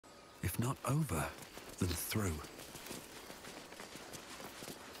if not over, then through.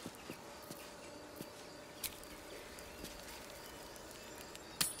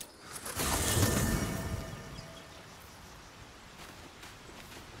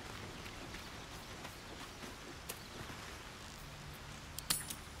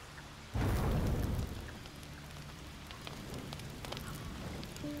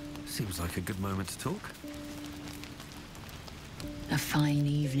 Seems like a good moment to talk. A fine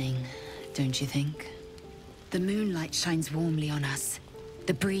evening, don't you think? The moonlight shines warmly on us.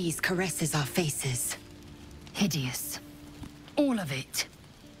 The breeze caresses our faces. Hideous. All of it.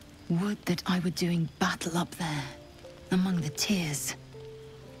 Would that I were doing battle up there, among the tears.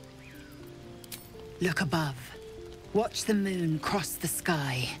 Look above. Watch the moon cross the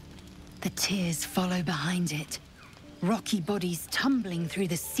sky. The tears follow behind it. Rocky bodies tumbling through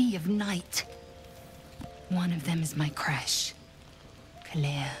the sea of night. One of them is my crash.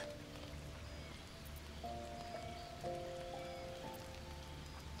 Clear.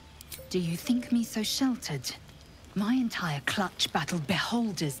 Do you think me so sheltered? My entire clutch battled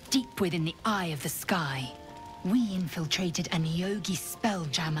beholders deep within the eye of the sky. We infiltrated a Neogi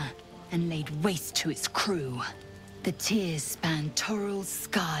spelljammer and laid waste to its crew. The tears span Toral's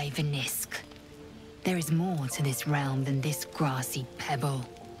sky, Vinisk. There is more to this realm than this grassy pebble.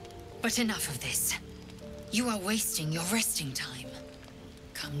 But enough of this. You are wasting your resting time.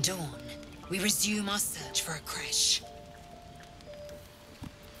 Come dawn, we resume our search for a crash.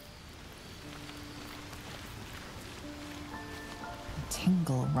 A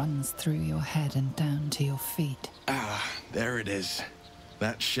tingle runs through your head and down to your feet. Ah, there it is.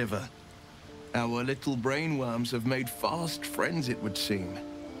 That shiver. Our little brainworms have made fast friends, it would seem.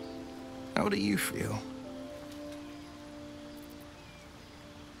 How do you feel?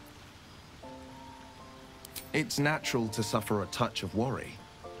 It's natural to suffer a touch of worry,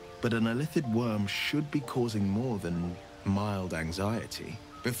 but an illithid worm should be causing more than mild anxiety.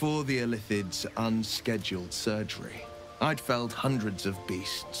 Before the illithid's unscheduled surgery, I'd felled hundreds of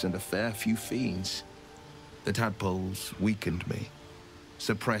beasts and a fair few fiends. The tadpoles weakened me,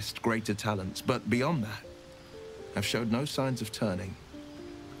 suppressed greater talents, but beyond that, I've showed no signs of turning.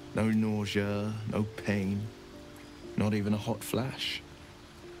 No nausea, no pain, not even a hot flash.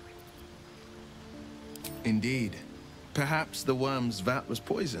 Indeed, perhaps the worm's vat was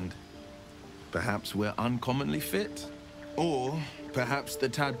poisoned. Perhaps we're uncommonly fit. Or perhaps the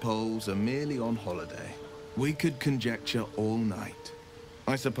tadpoles are merely on holiday. We could conjecture all night.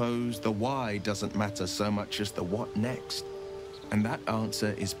 I suppose the why doesn't matter so much as the what next. And that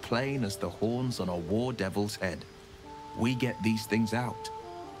answer is plain as the horns on a war devil's head. We get these things out.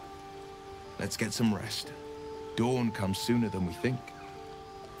 Let's get some rest. Dawn comes sooner than we think.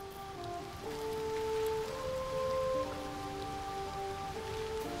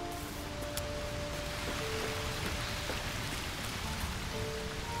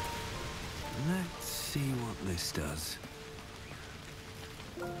 Let's see what this does.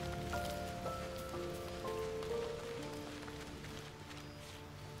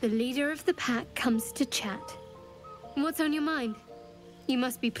 The leader of the pack comes to chat. What's on your mind? You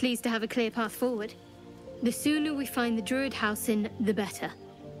must be pleased to have a clear path forward. The sooner we find the Druid house in, the better.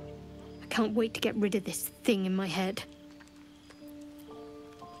 I can't wait to get rid of this thing in my head.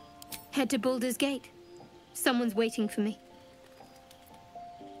 Head to Baldur's Gate. Someone's waiting for me.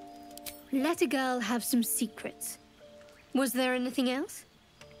 Let a girl have some secrets. Was there anything else?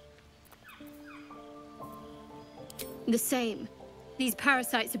 The same. These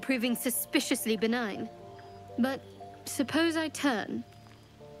parasites are proving suspiciously benign. But suppose I turn.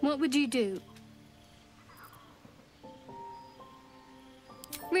 What would you do?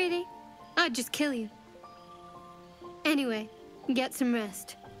 Really? I'd just kill you. Anyway, get some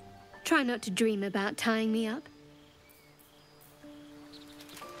rest. Try not to dream about tying me up.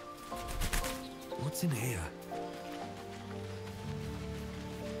 What's in here?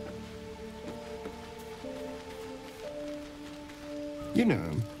 You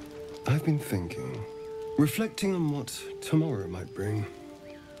know, I've been thinking, reflecting on what tomorrow might bring.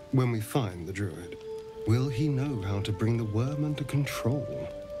 When we find the Druid, will he know how to bring the worm under control?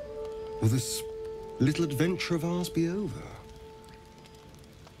 Will this little adventure of ours be over?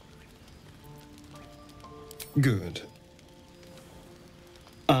 Good.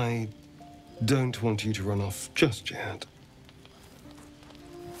 I don't want you to run off just yet.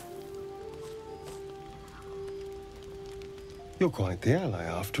 You're quite the ally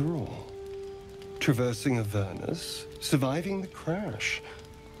after all. Traversing Avernus, surviving the crash,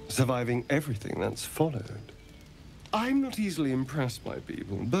 surviving everything that's followed. I'm not easily impressed by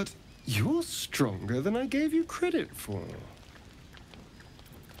people, but you're stronger than I gave you credit for.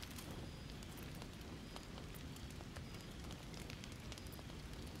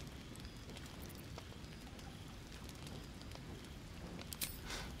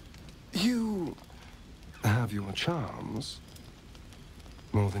 have your charms.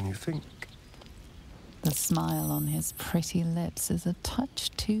 More than you think. The smile on his pretty lips is a touch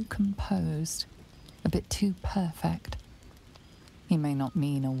too composed, a bit too perfect. He may not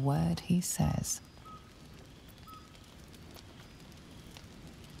mean a word he says.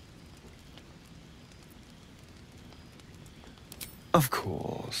 Of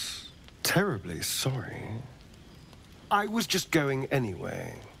course. Terribly sorry. I was just going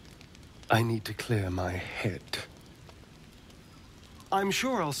anyway. I need to clear my head. I'm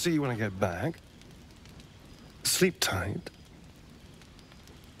sure I'll see you when I get back. Sleep tight.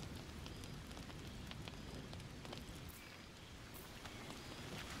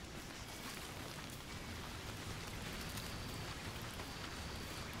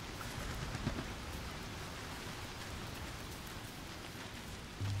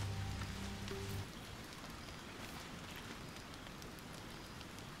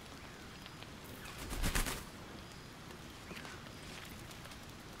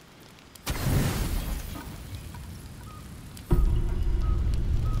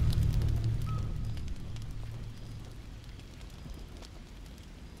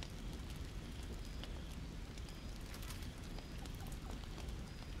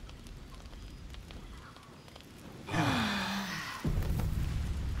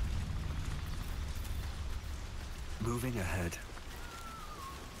 Moving ahead.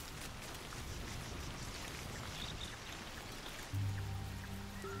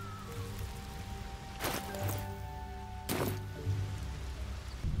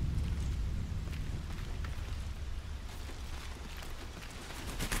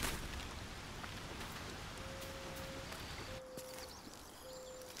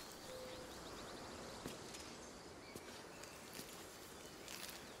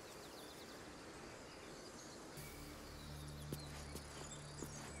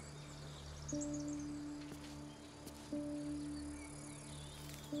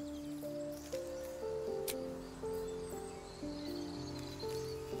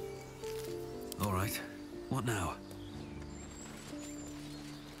 All right. What now?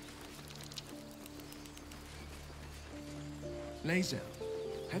 Lae'zel,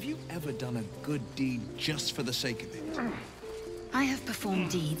 have you ever done a good deed just for the sake of it? I have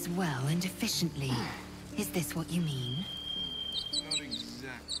performed deeds well and efficiently. Is this what you mean? Not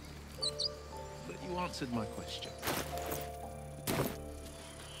exactly. But you answered my question.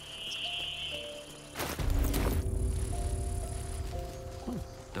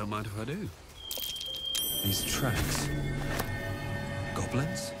 Don't mind if I do. These tracks.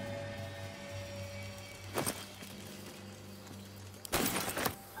 Goblins?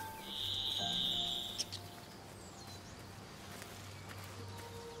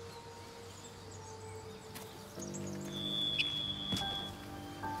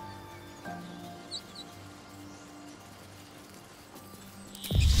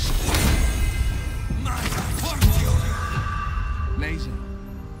 Lae'zel,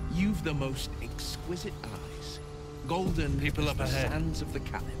 you've the most exquisite eyes. Golden People as up the ahead. sands of the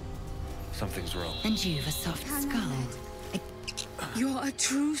Caliph. Something's wrong. And you've a soft skull. You're a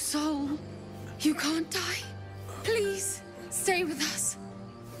true soul. You can't die. Please, stay with us.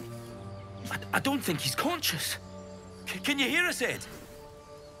 I don't think he's conscious. Can you hear us, Ed?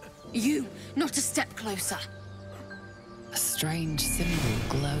 You, not a step closer. A strange symbol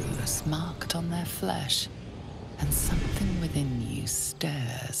glows, marked on their flesh, and something within you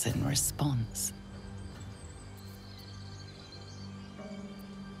stirs in response.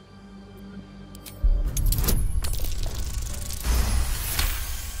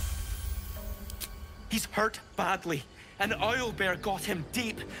 He's hurt badly. An owlbear got him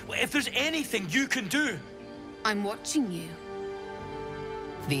deep. If there's anything you can do... I'm watching you.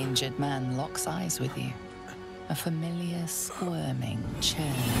 The injured man locks eyes with you. A familiar squirming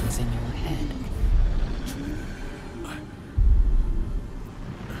churns in your head.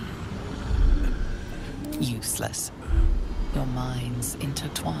 Useless. Your minds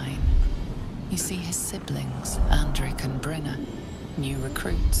intertwine. You see his siblings, Andric and Brynna, new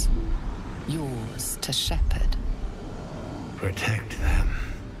recruits. Yours to shepherd. Protect them.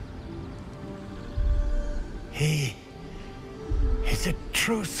 He is a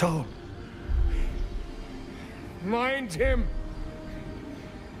true soul. Mind him.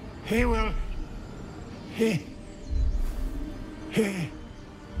 He will. He.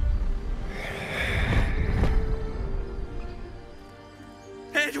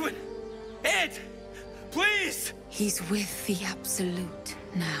 Edwin! Ed! Please! He's with the Absolute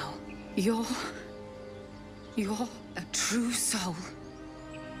now. You're a true soul.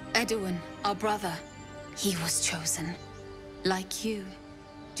 Edwin, our brother, he was chosen. Like you.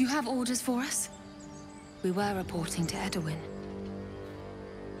 Do you have orders for us? We were reporting to Edwin.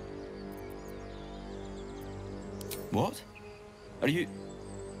 What? Are you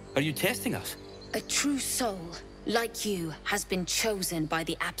testing us? A true soul, like you, has been chosen by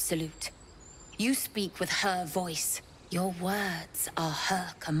the Absolute. You speak with her voice. Your words are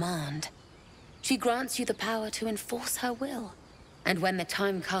her command. She grants you the power to enforce her will. And when the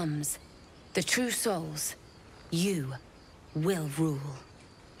time comes, the true souls, you, will rule.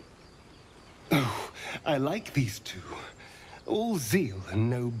 Oh, I like these two. All zeal and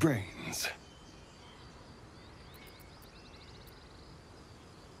no brains.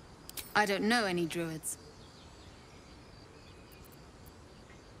 I don't know any druids.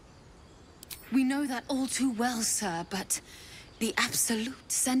 We know that all too well, sir, but the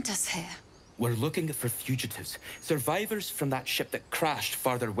Absolute sent us here. We're looking for fugitives, survivors from that ship that crashed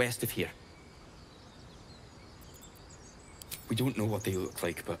farther west of here. We don't know what they look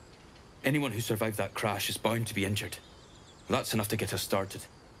like, but anyone who survived that crash is bound to be injured. That's enough to get us started.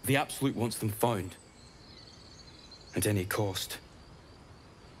 The Absolute wants them found. At any cost.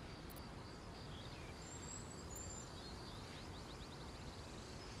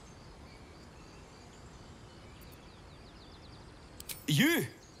 You!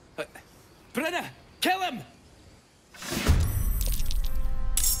 Brenna! Kill him!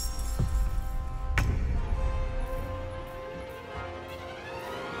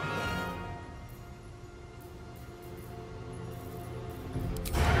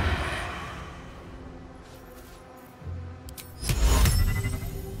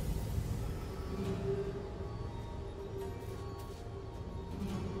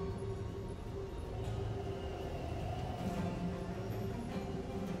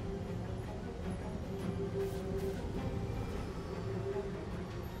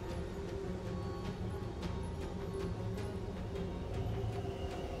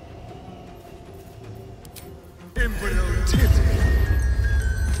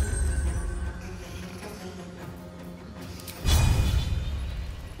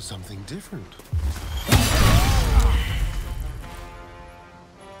 Something different.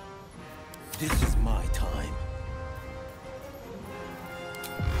 This is my time.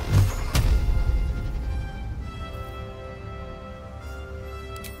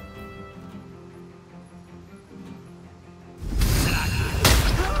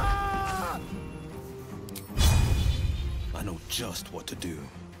 I know just what to do.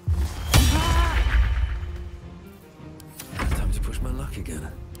 Time to push my luck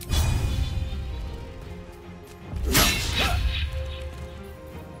again.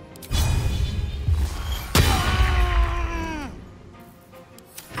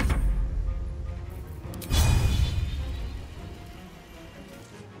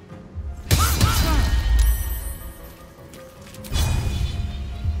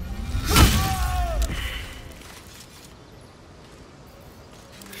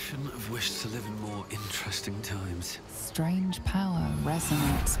 Shouldn't have wished to live in more interesting times. Strange power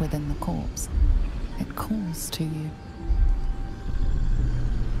resonates within the corpse. It calls to you.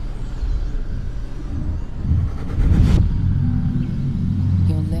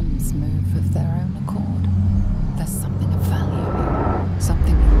 Your limbs move of their own accord. There's something of value,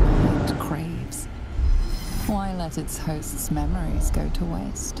 something your mind craves. Why let its host's memories go to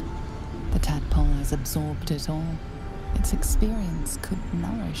waste? The tadpole has absorbed it all. Its experience could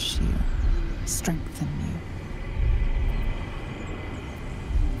nourish you, strengthen you.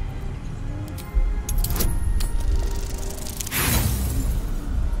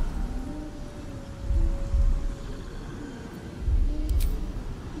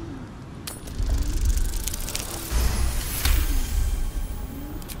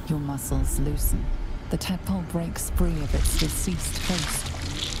 Your muscles loosen. The tadpole breaks free of its deceased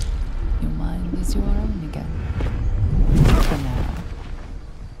host. Your mind is your own again. For now.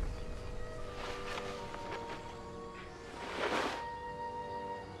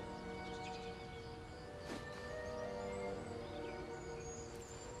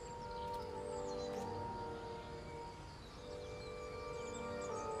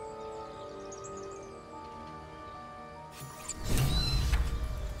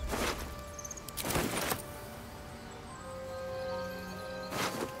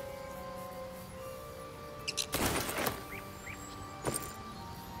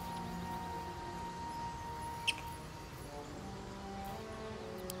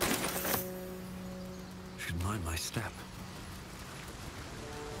 Should mind my step.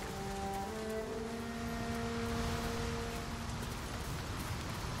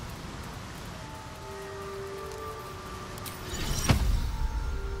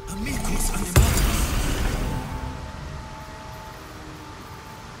 Amigos animados.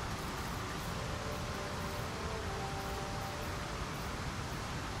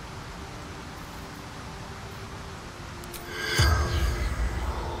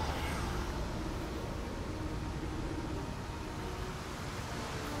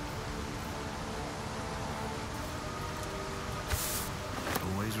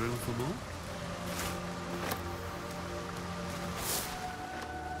 room for more?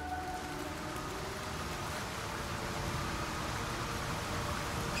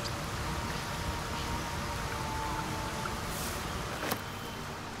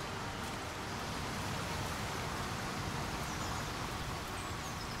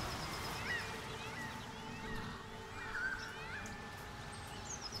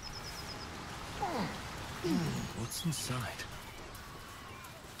 What's inside?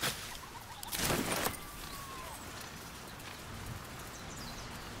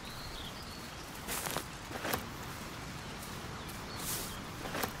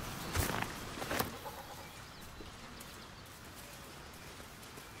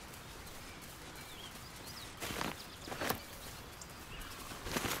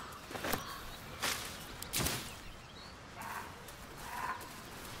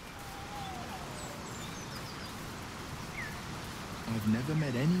 I've never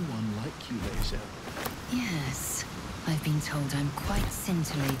met anyone like you, Laser. Yes, I've been told I'm quite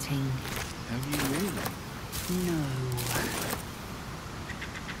scintillating. Have you really? No.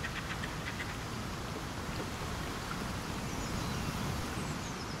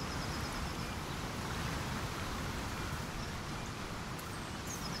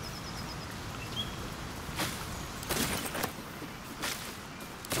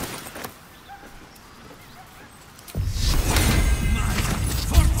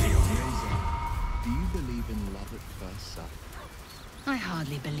 I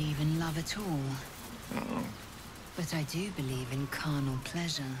hardly believe in love at all. Oh. But I do believe in carnal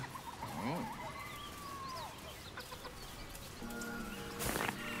pleasure. Oh.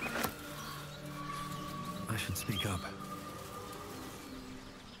 I should speak up.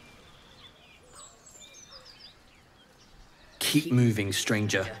 Keep moving,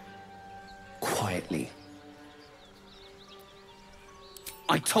 stranger. Quietly.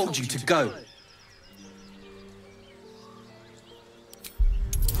 I told you to go!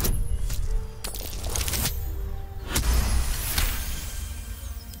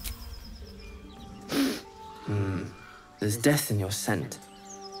 There's death in your scent,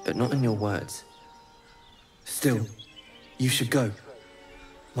 but not in your words. Still, you should go.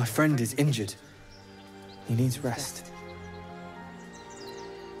 My friend is injured. He needs rest.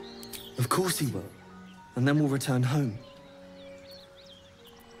 Of course he will, and then we'll return home.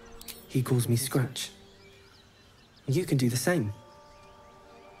 He calls me Scratch. You can do the same.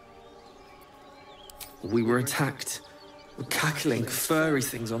 We were attacked. Cackling, furry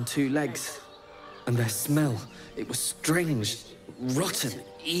things on two legs. And their smell, it was strange, rotten,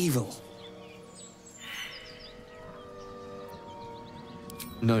 evil.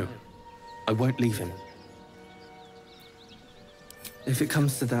 No, I won't leave him. If it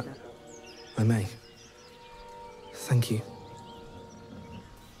comes to that, I may. Thank you.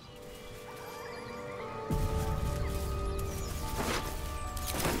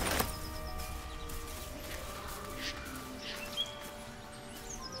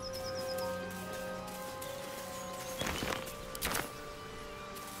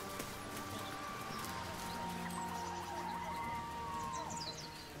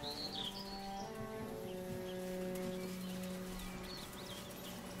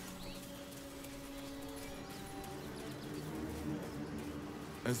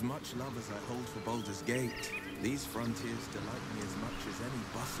 As much love as I hold for Baldur's Gate, these frontiers delight me as much as any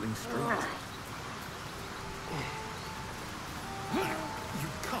bustling street. You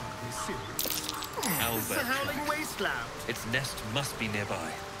can't be serious. Albert. It's the Howling Wasteland. Its nest must be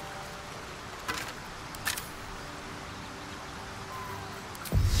nearby.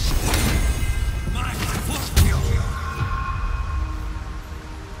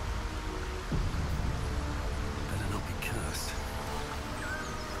 Better not be cursed.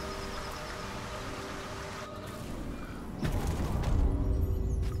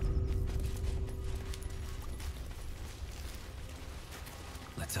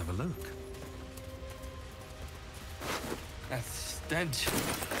 Let's have a look. That stench.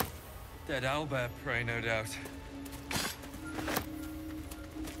 Dead owlbear prey, no doubt.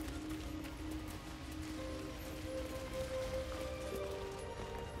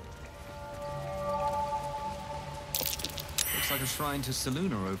 Looks like a shrine to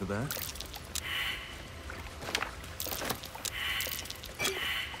Seluna over there.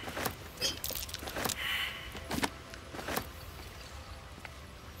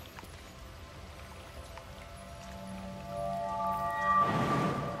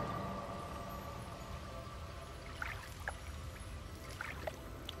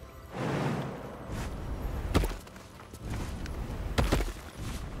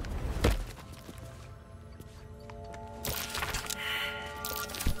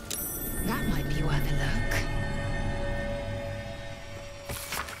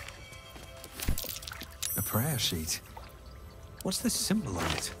 prayer sheet. What's the symbol on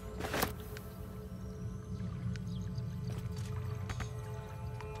it?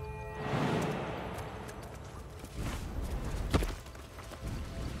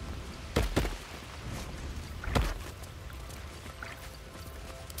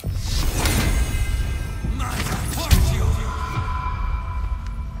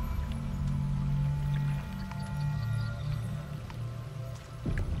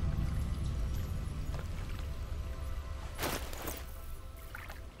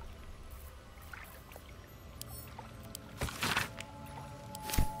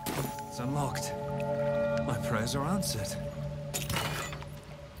 It's unlocked. My prayers are answered.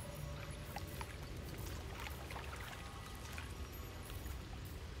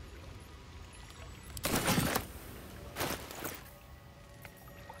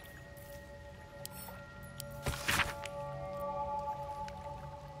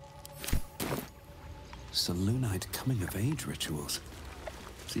 Selûnite coming-of-age rituals.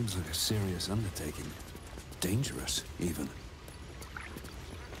 Seems like a serious undertaking. Dangerous, even.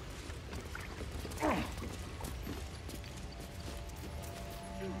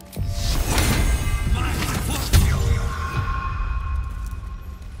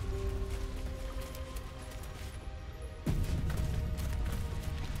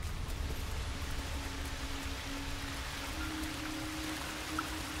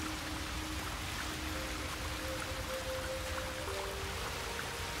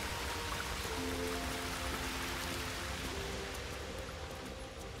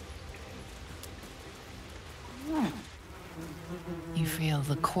 You feel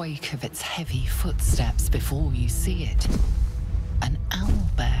the quake of its heavy footsteps before you see it. An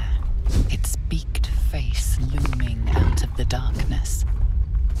owlbear, its beaked face looming out of the darkness.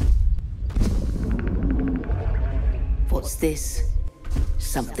 What's this?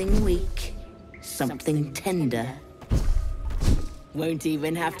 Something weak, something tender. Won't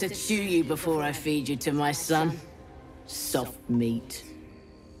even have to chew you before I feed you to my son. Soft meat.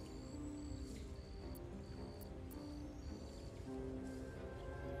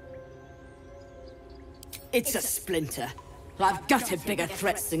 It's a splinter. I've gutted bigger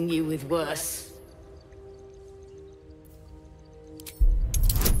threats than you with worse.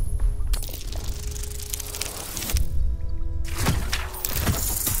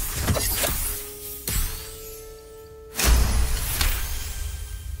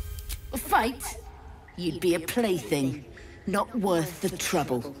 A fight? You'd be a plaything, not worth the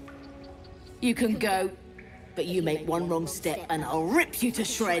trouble. You can go, but you make one wrong step and I'll rip you to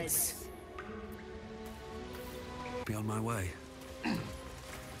shreds. Be on my way.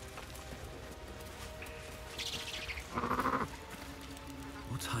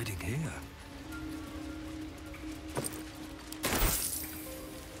 What's hiding here?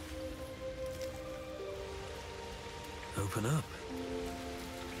 Open up.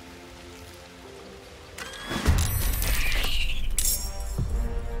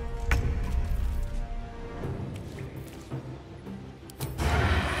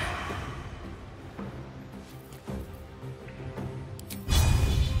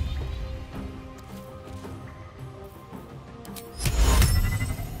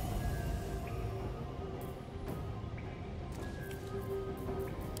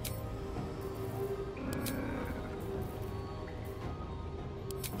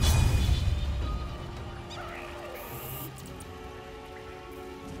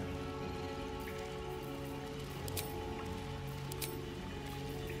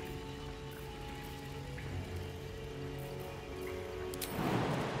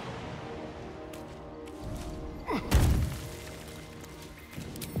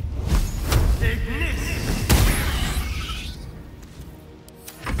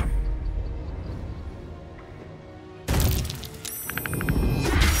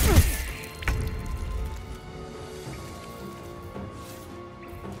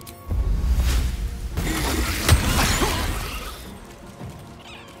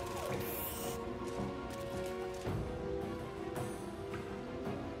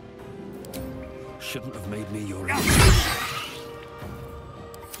 Shouldn't have made me your enemy.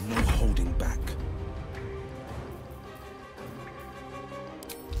 No holding back.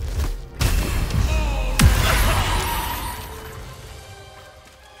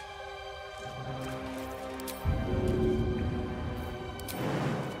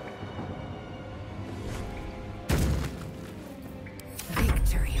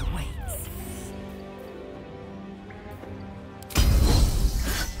 Victory awaits.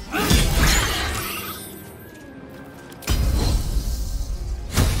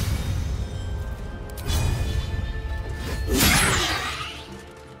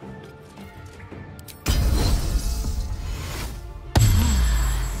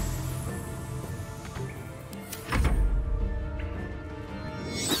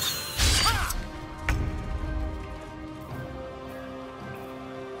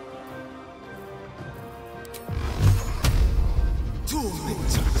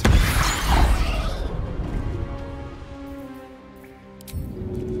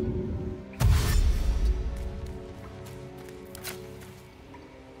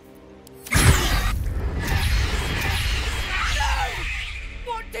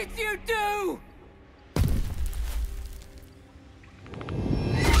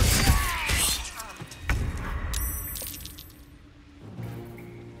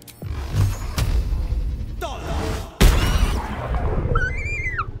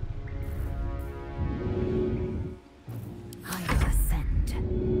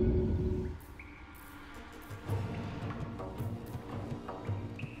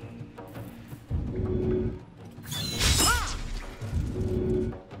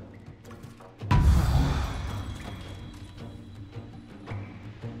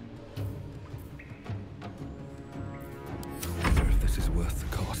 worth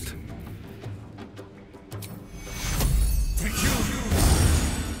the cost.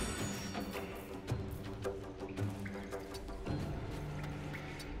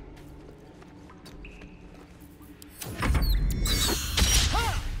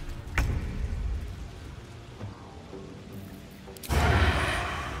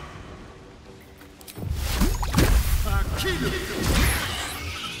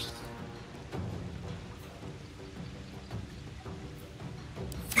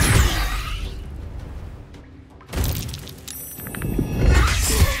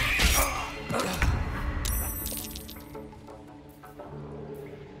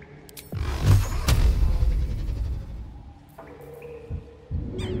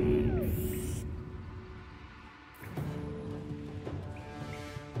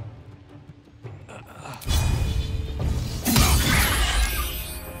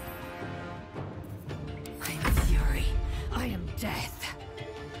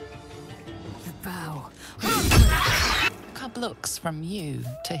 Looks from you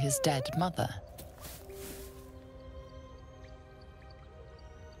to his dead mother.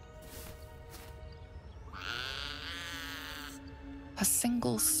 A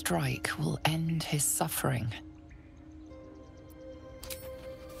single strike will end his suffering.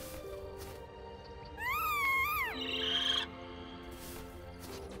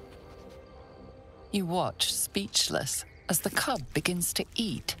 You watch, speechless, as the cub begins to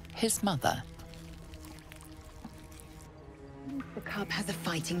eat his mother. The cub has a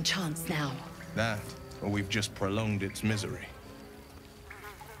fighting chance now. That, or we've just prolonged its misery.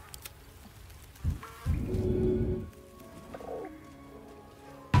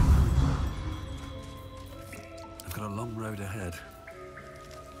 I've got a long road ahead.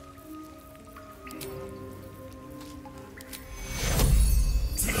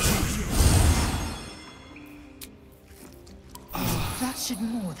 That should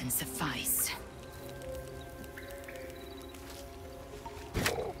more than suffice.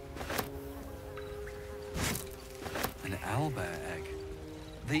 An owlbear egg.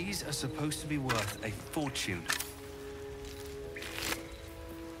 These are supposed to be worth a fortune.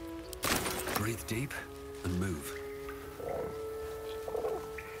 Breathe deep and move.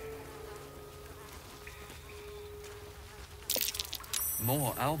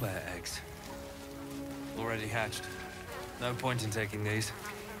 More owlbear eggs. Already hatched. No point in taking these.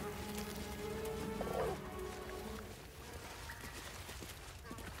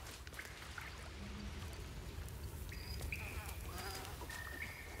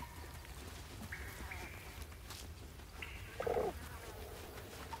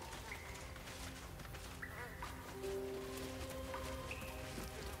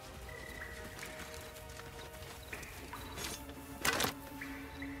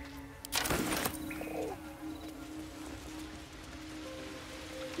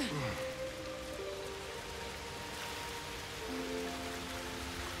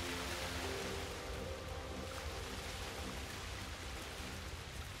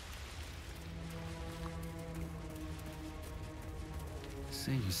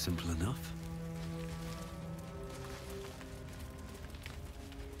 Seems simple enough.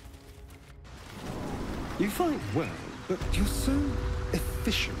 You fight well, but you're so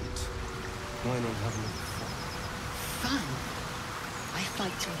efficient. Why not have a little fun? Fun? I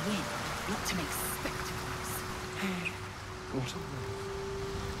fight to win, not to make spectacles. What a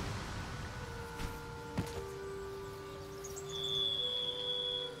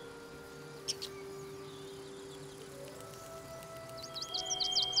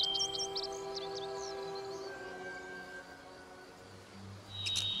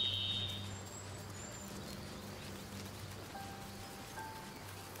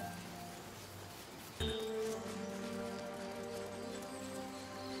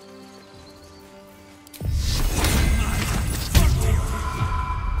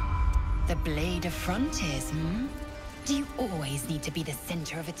The Blade of Frontiers, hmm? Do you always need to be the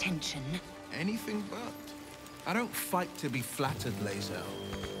center of attention? Anything but. I don't fight to be flattered, Lae'zel.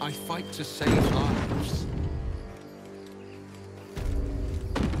 I fight to save lives.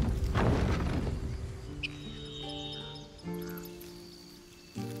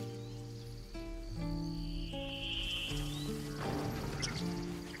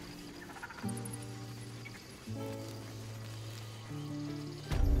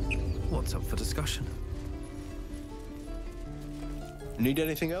 What's up for discussion? Need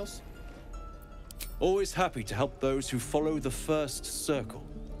anything else? Always happy to help those who follow the first circle.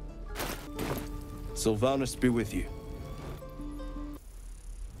 Sylvanus be with you.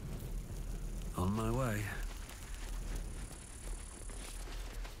 On my way.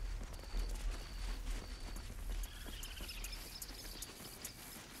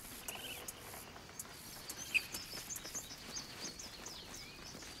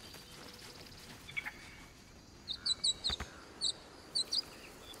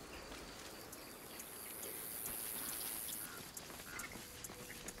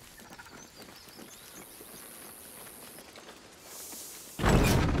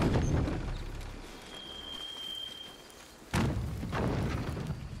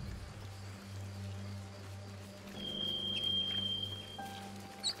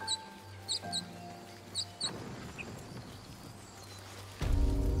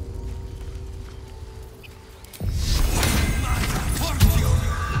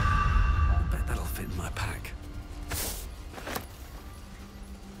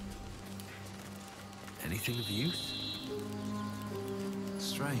 anything of use?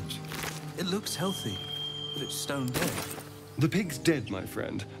 Strange. It looks healthy, but it's stone dead. The pig's dead, my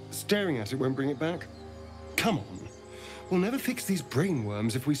friend. Staring at it won't bring it back. Come on. We'll never fix these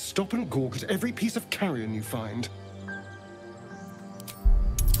brainworms if we stop and gawk at every piece of carrion you find.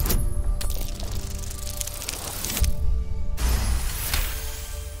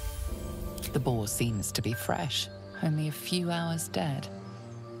 The boar seems to be fresh, only a few hours dead.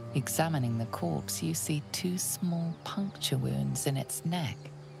 Examining the corpse, you see 2 small puncture wounds in its neck.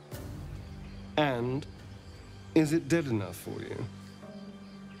 And is it dead enough for you?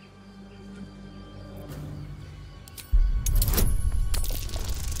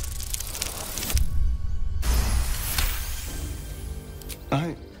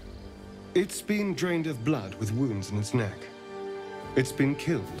 It's been drained of blood with wounds in its neck. It's been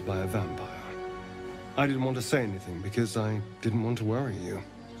killed by a vampire. I didn't want to say anything because I didn't want to worry you.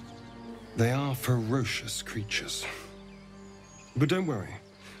 They are ferocious creatures. But don't worry.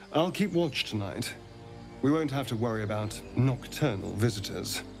 I'll keep watch tonight. We won't have to worry about nocturnal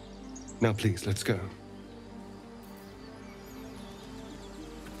visitors. Now please, let's go.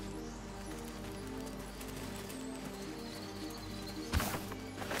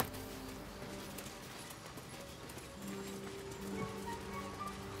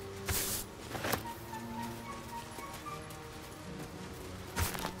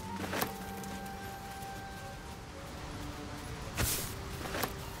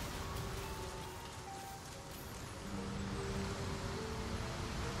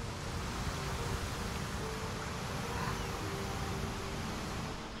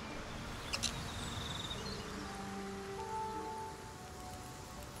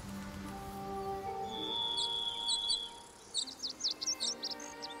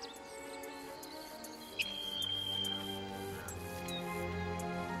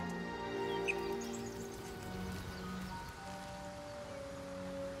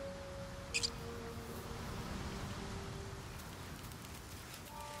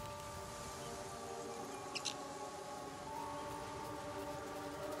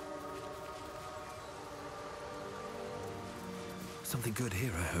 Something good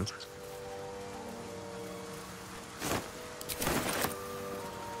here, I hope.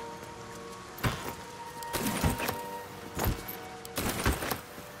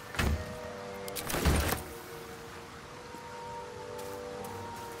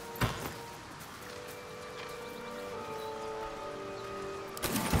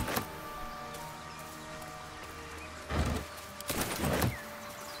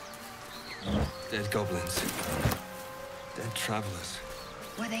 Dead goblins. Dead travelers.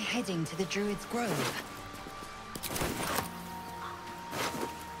 Were they heading to the Druid's Grove?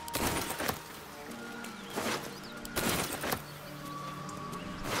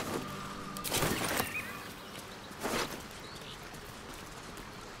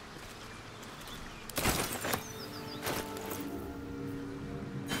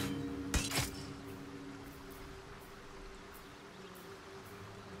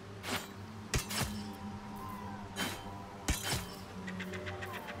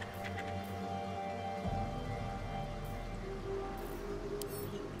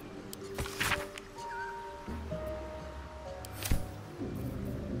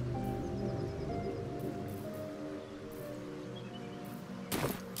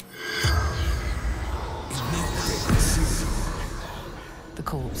 The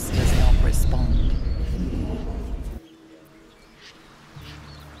corpse does not respond.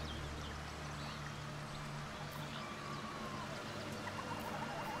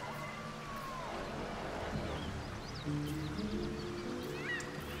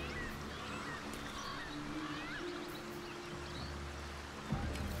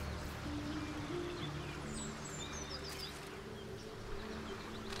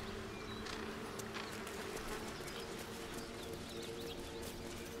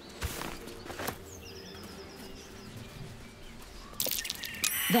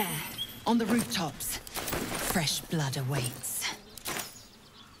 There, on the rooftops. Fresh blood awaits.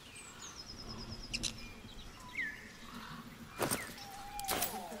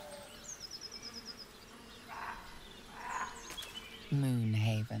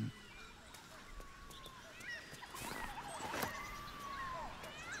 Moonhaven.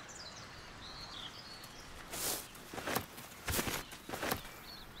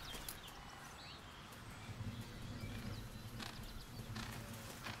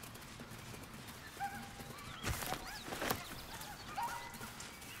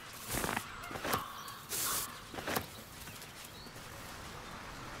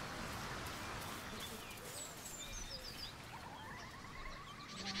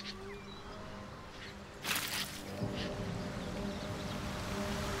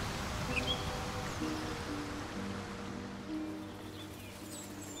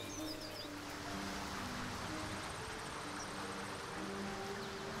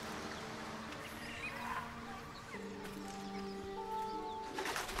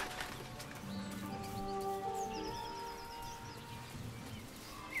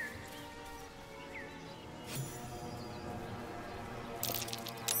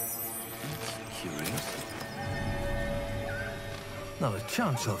 Not a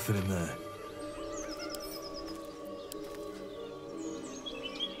chance I'll fit in there.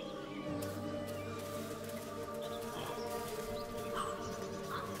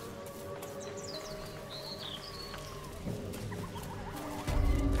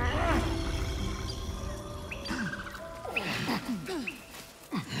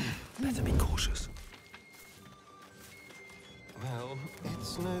 Better be cautious. Well,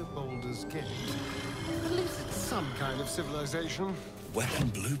 it's no Baldur's Gate. At least it's some kind of civilization. Weapon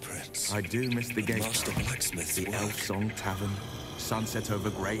blueprints. I do miss the gate. Master blacksmith. The Elf Song Tavern. Sunset over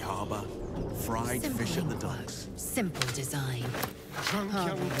Grey Harbour. Fried fish at the docks. Simple design. Drunk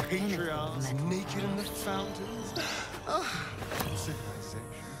Hardly young the pinnacle of patriarchs metal. naked in the fountains. Oh, civilization.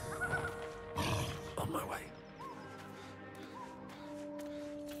 On my way.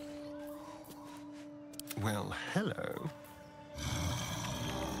 Well, hello.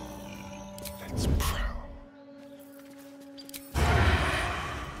 Let's prowl.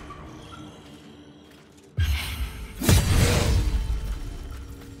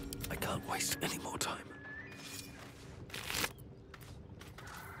 I can't waste any more time.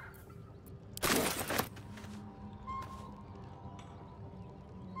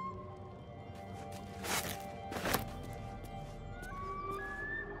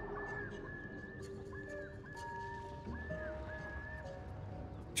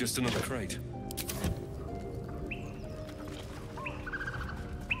 Just another crate.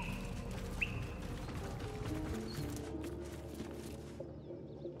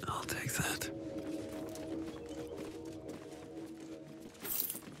 I'll take that.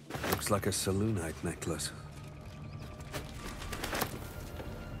 Looks like a Saloonite necklace.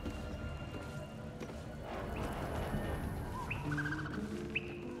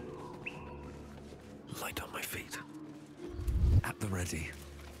 Light on my feet. At the ready.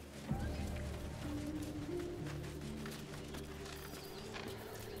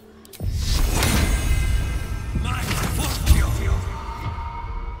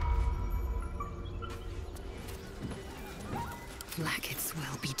 Like it's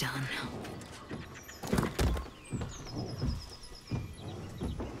well be done.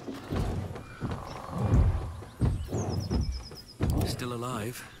 Still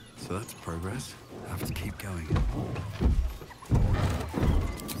alive, so that's progress. Have to keep going.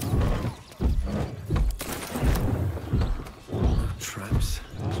 No traps,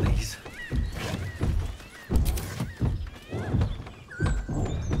 please.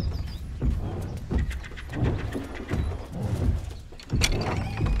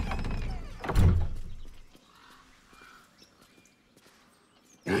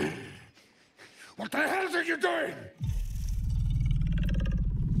 What the hell are you doing?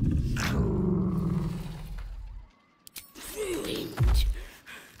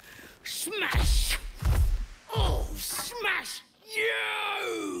 Smash! Oh, smash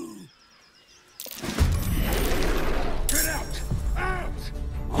you! Get out! Out!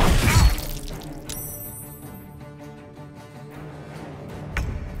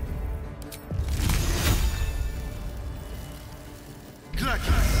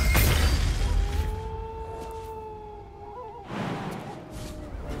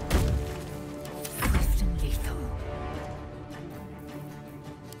 Swift and lethal.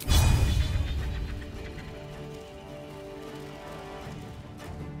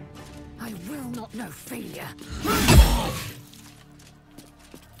 I will not know failure.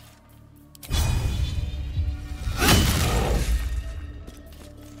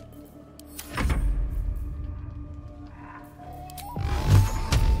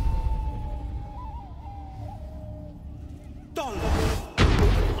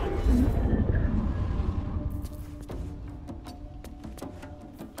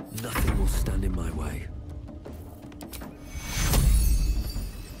 Nothing will stand in my way.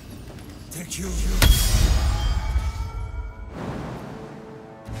 Thank you.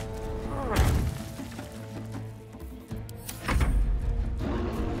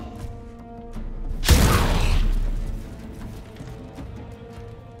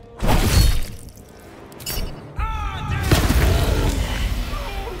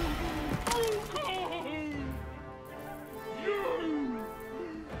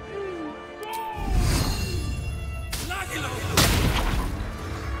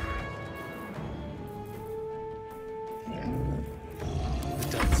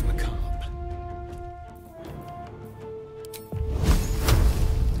 The dance macabre.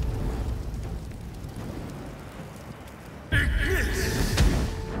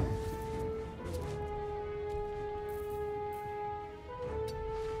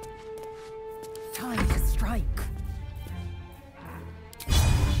 Time to strike.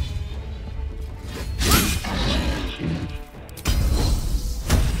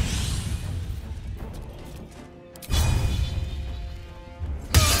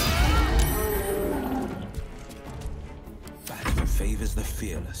 brave as the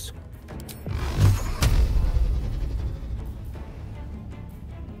fearless.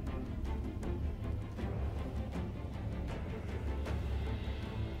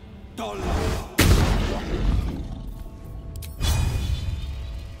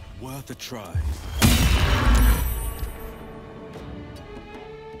 Worth a try.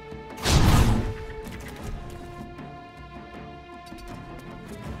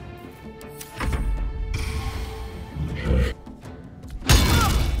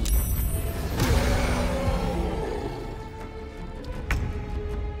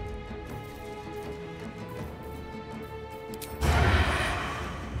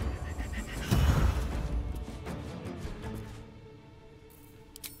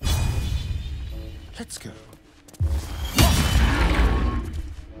 Let's go.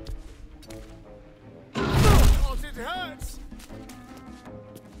 Oh, it hurts!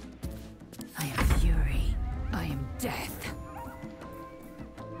 I am fury. I am death.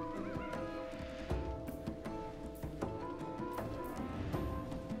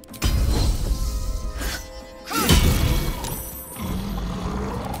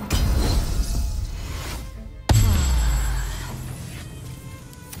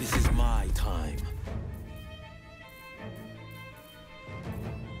 This is my time.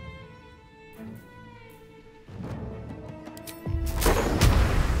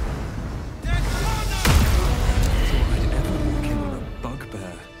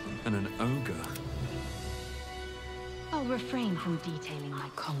 I'll refrain from detailing my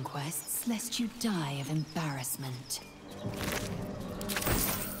conquests, lest you die of embarrassment.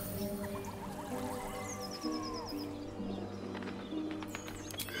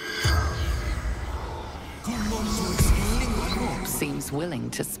 Seems willing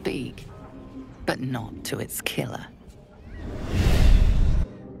to speak, but not to its killer.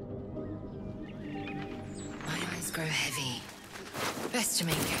 My eyes grow heavy. Best to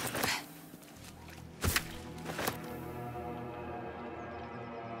make it.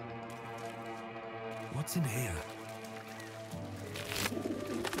 What's in here?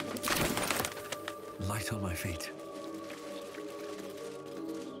 Light on my feet.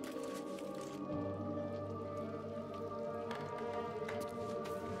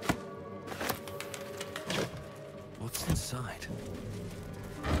 What's inside?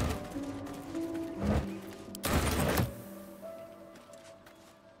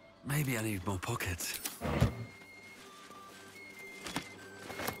 Maybe I need more pockets.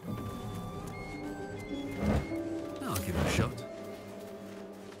 I'll give it a shot.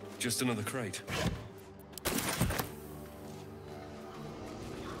 Just another crate.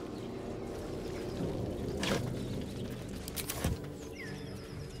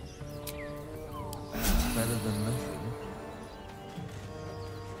 Better than nothing.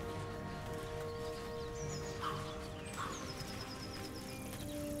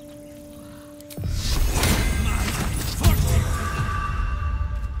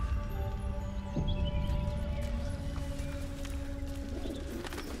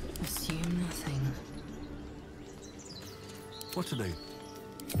 Assume nothing. What to do?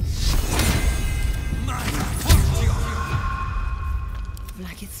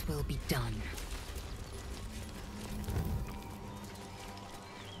 Like its will be done.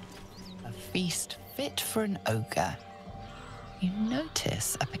 A feast fit for an ogre. You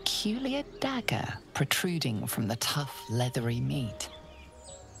notice a peculiar dagger protruding from the tough, leathery meat.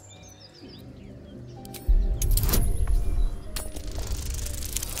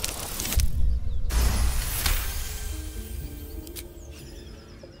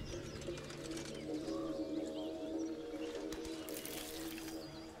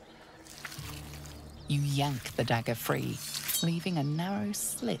 You yank the dagger free, leaving a narrow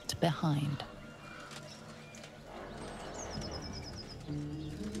slit behind.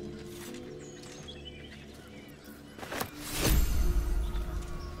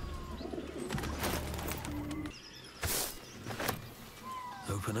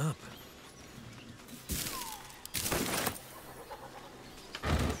 Open up.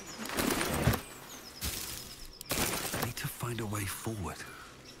 I need to find a way forward.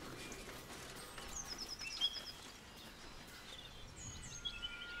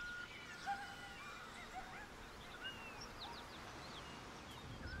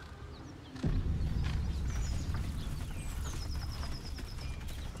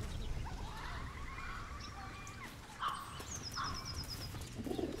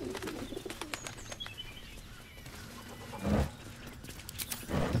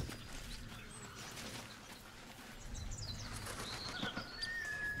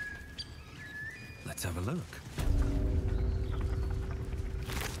 Let's have a look.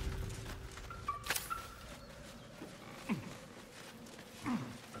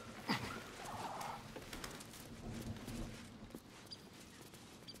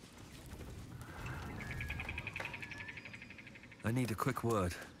 I need a quick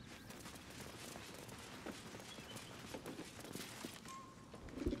word.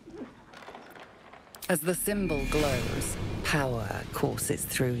 As the symbol glows, power courses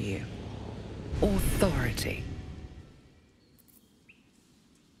through you. Authority.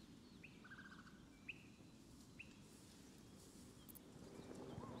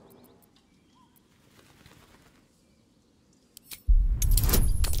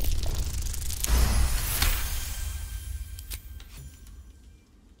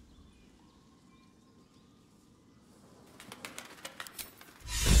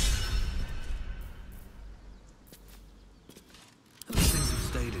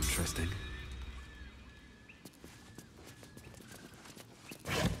 Interesting.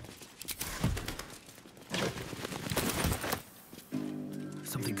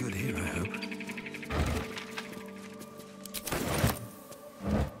 Something good here, I hope.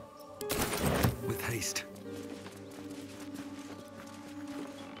 With haste.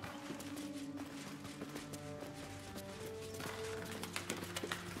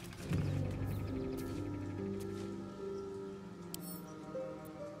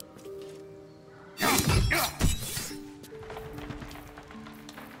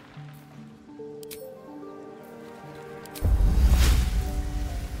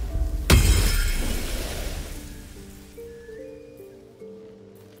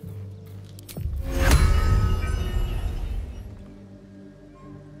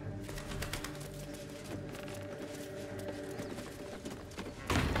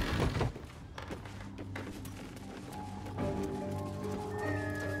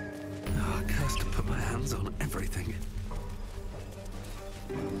 On everything.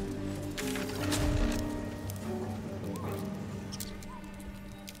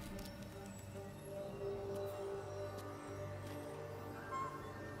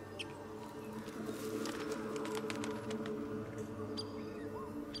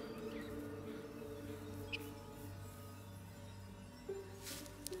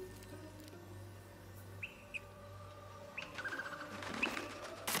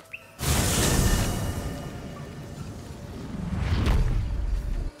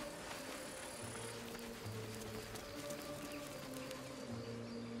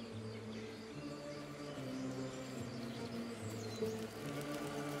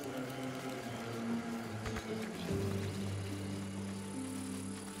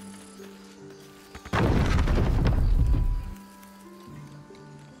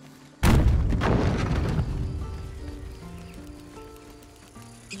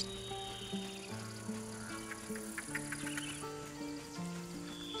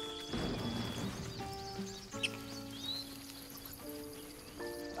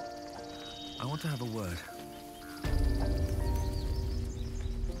 I want to have a word.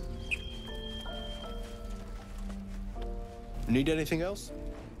 Need anything else?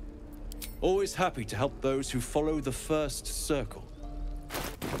 Always happy to help those who follow the first circle.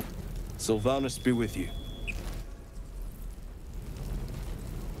 Sylvanus be with you.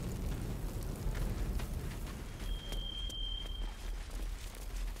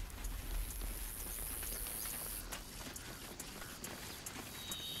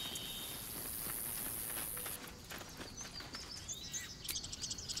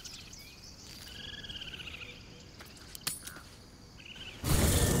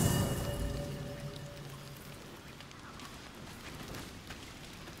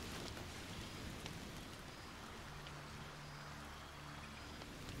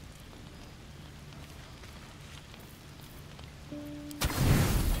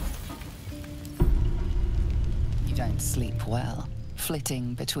 You don't sleep well,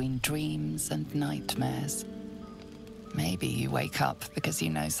 flitting between dreams and nightmares. Maybe you wake up because you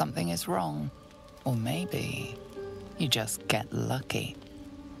know something is wrong. Or maybe you just get lucky.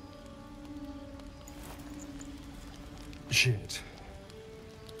 Shit.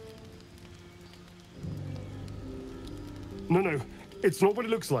 No, it's not what it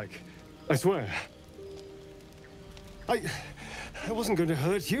looks like. I swear. I wasn't going to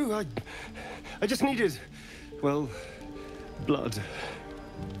hurt you. I just needed, well, blood.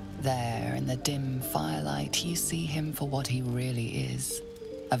 There, in the dim firelight, you see him for what he really is.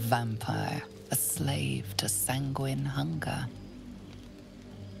 A vampire, a slave to sanguine hunger.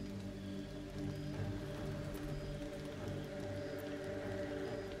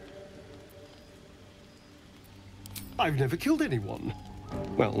 I've never killed anyone.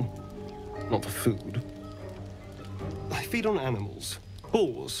 Well, not for food. I feed on animals.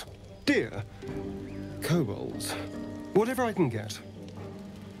 Boars, deer, kobolds, whatever I can get.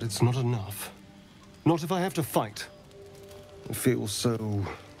 But it's not enough. Not if I have to fight. I feel so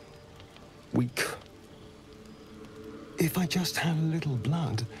weak. If I just had a little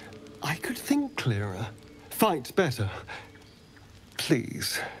blood, I could think clearer, fight better.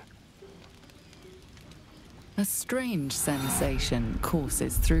 Please. A strange sensation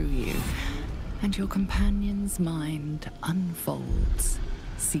courses through you, and your companion's mind unfolds,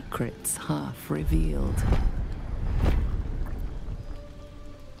 secrets half revealed.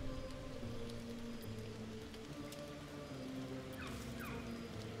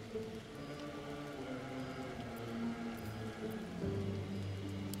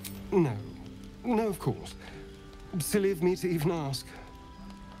 No, of course. Silly of me to even ask.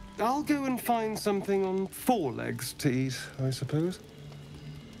 I'll go and find something on 4 legs to eat, I suppose.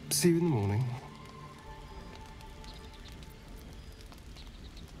 See you in the morning.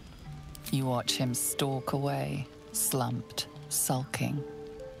 You watch him stalk away, slumped, sulking,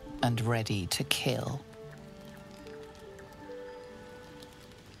 and ready to kill.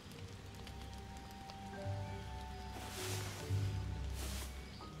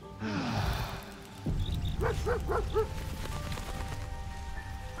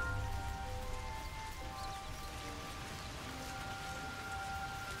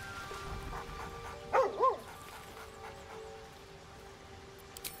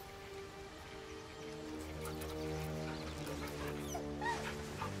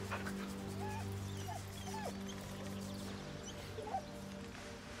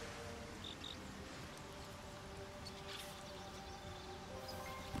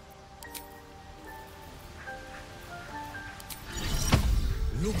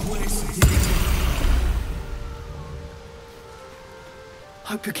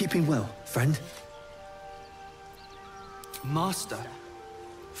 Hope you're keeping well, friend. Master?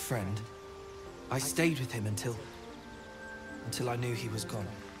 Friend. I stayed with him until I knew he was gone.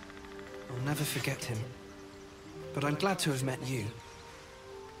 I'll never forget him. But I'm glad to have met you.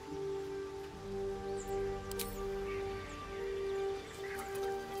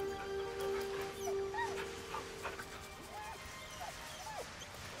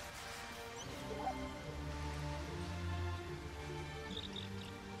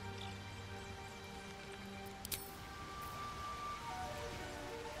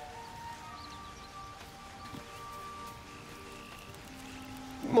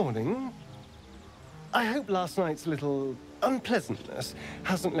 Morning. I hope last night's little unpleasantness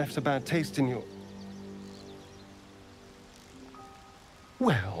hasn't left a bad taste in your...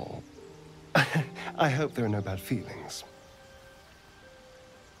 Well, I hope there are no bad feelings.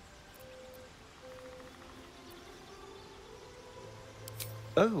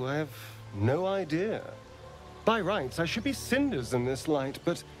 Oh, I have no idea. By rights, I should be cinders in this light,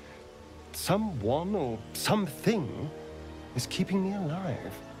 but someone or something is keeping me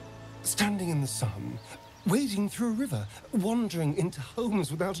alive. Standing in the sun, wading through a river, wandering into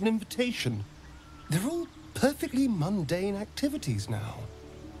homes without an invitation. They're all perfectly mundane activities now.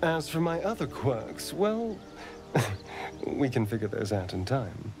 As for my other quirks, well, we can figure those out in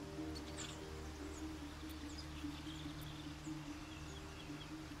time.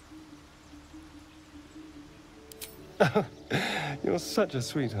 You're such a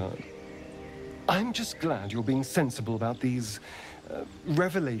sweetheart. I'm just glad you're being sensible about these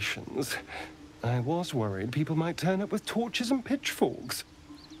revelations. I was worried people might turn up with torches and pitchforks.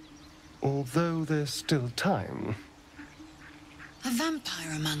 Although there's still time. A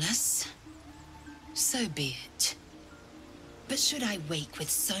vampire among us? So be it. But should I wake with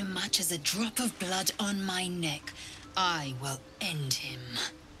so much as a drop of blood on my neck, I will end him.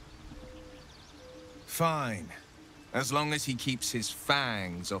 Fine. As long as he keeps his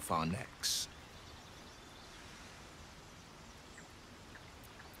fangs off our necks.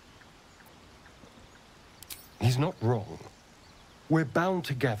 He's not wrong. We're bound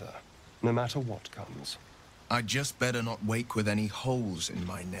together, no matter what comes. I'd just better not wake with any holes in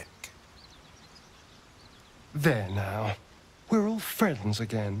my neck. There now. We're all friends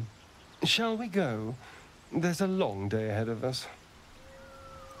again. Shall we go? There's a long day ahead of us.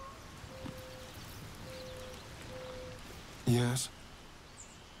 Yes?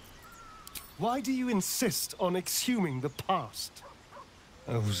 Why do you insist on exhuming the past?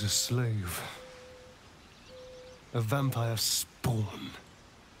 I was a slave. A vampire spawn.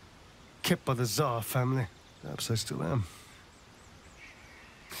 Kept by the Tsar family. Perhaps I still am.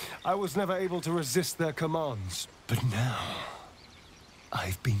 I was never able to resist their commands. But now,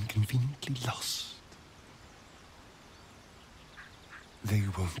 I've been conveniently lost. They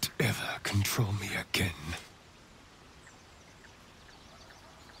won't ever control me again.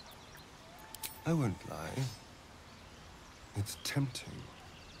 I won't lie. It's tempting.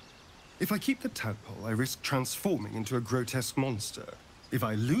 If I keep the tadpole, I risk transforming into a grotesque monster. If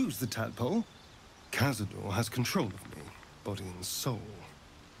I lose the tadpole, Cazador has control of me. body and soul,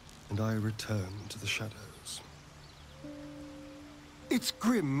 and I return to the shadows. It's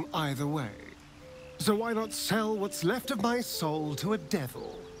grim either way. So why not sell what's left of my soul to a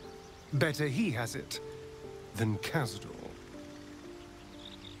devil? Better he has it than Cazador.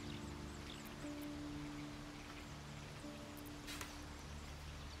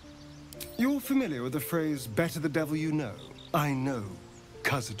 You're familiar with the phrase, better the devil you know? I know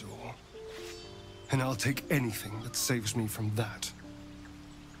Cazador. And I'll take anything that saves me from that.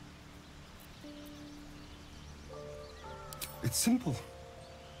 It's simple.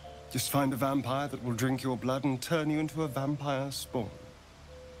 Just find a vampire that will drink your blood and turn you into a vampire spawn.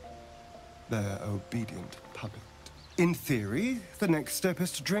 Their obedient puppet. In theory, the next step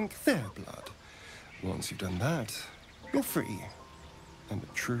is to drink their blood. Once you've done that, you're free and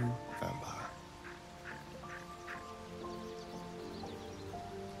a true vampire.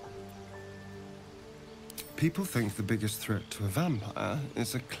 People think the biggest threat to a vampire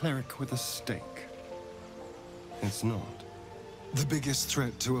is a cleric with a stake. It's not. The biggest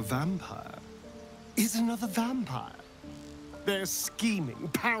threat to a vampire is another vampire. They're scheming,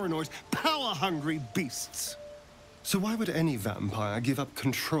 paranoid, power-hungry beasts. So why would any vampire give up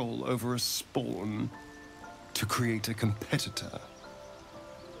control over a spawn to create a competitor?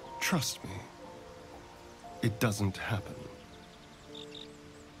 Trust me, it doesn't happen.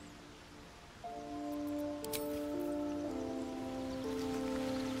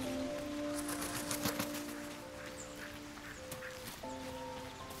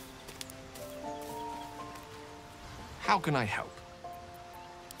 How can I help?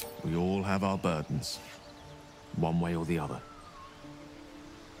 We all have our burdens, one way or the other.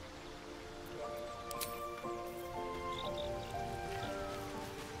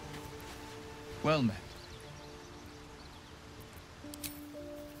 Well met.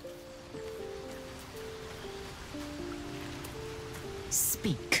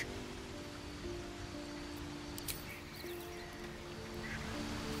 Speak.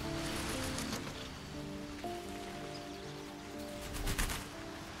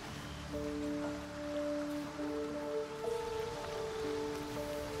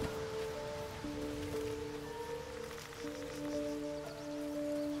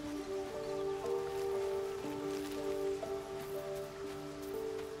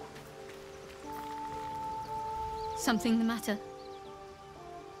 Something the matter?